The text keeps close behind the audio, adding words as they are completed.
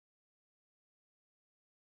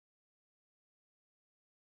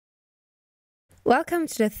Welcome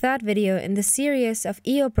to the third video in the series of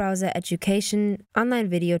EO Browser Education online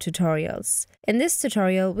video tutorials. In this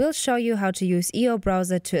tutorial, we'll show you how to use EO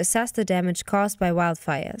Browser to assess the damage caused by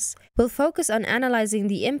wildfires. We'll focus on analyzing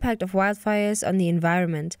the impact of wildfires on the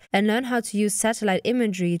environment and learn how to use satellite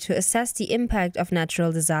imagery to assess the impact of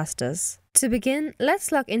natural disasters. To begin,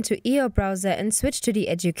 let's log into EO Browser and switch to the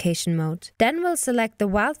Education mode. Then we'll select the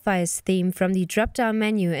Wildfires theme from the drop-down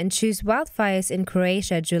menu and choose Wildfires in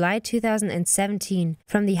Croatia July 2017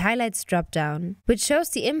 from the Highlights drop-down, which shows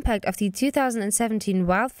the impact of the 2017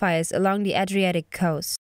 wildfires along the Adriatic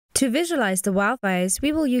coast. To visualize the wildfires,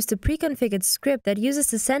 we will use the pre-configured script that uses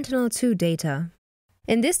the Sentinel-2 data.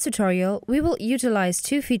 In this tutorial, we will utilize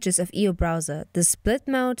two features of EO Browser, the split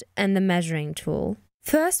mode and the measuring tool.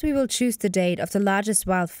 First, we will choose the date of the largest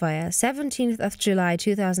wildfire, 17th of July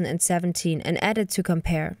 2017, and add it to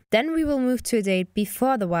compare. Then we will move to a date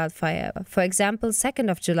before the wildfire, for example 2nd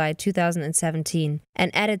of July 2017,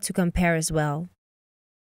 and add it to compare as well.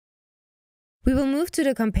 We will move to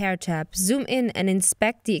the Compare tab, zoom in and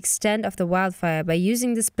inspect the extent of the wildfire by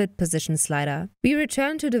using the split position slider. We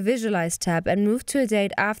return to the Visualize tab and move to a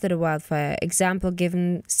date after the wildfire, example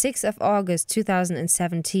given 6th of August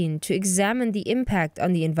 2017, to examine the impact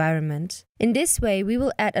on the environment. In this way, we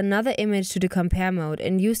will add another image to the Compare mode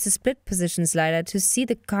and use the split position slider to see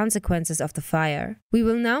the consequences of the fire. We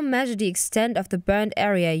will now measure the extent of the burned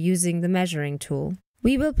area using the measuring tool.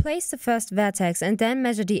 We will place the first vertex and then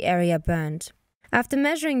measure the area burned. After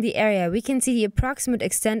measuring the area, we can see the approximate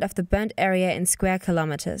extent of the burnt area in square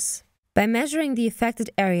kilometers. By measuring the affected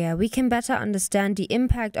area, we can better understand the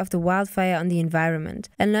impact of the wildfire on the environment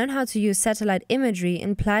and learn how to use satellite imagery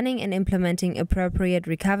in planning and implementing appropriate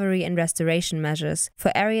recovery and restoration measures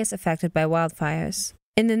for areas affected by wildfires.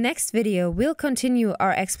 In the next video, we'll continue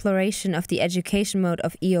our exploration of the education mode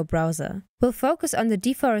of EO Browser. We'll focus on the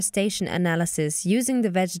deforestation analysis using the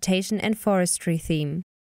vegetation and forestry theme.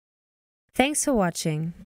 Thanks for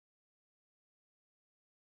watching.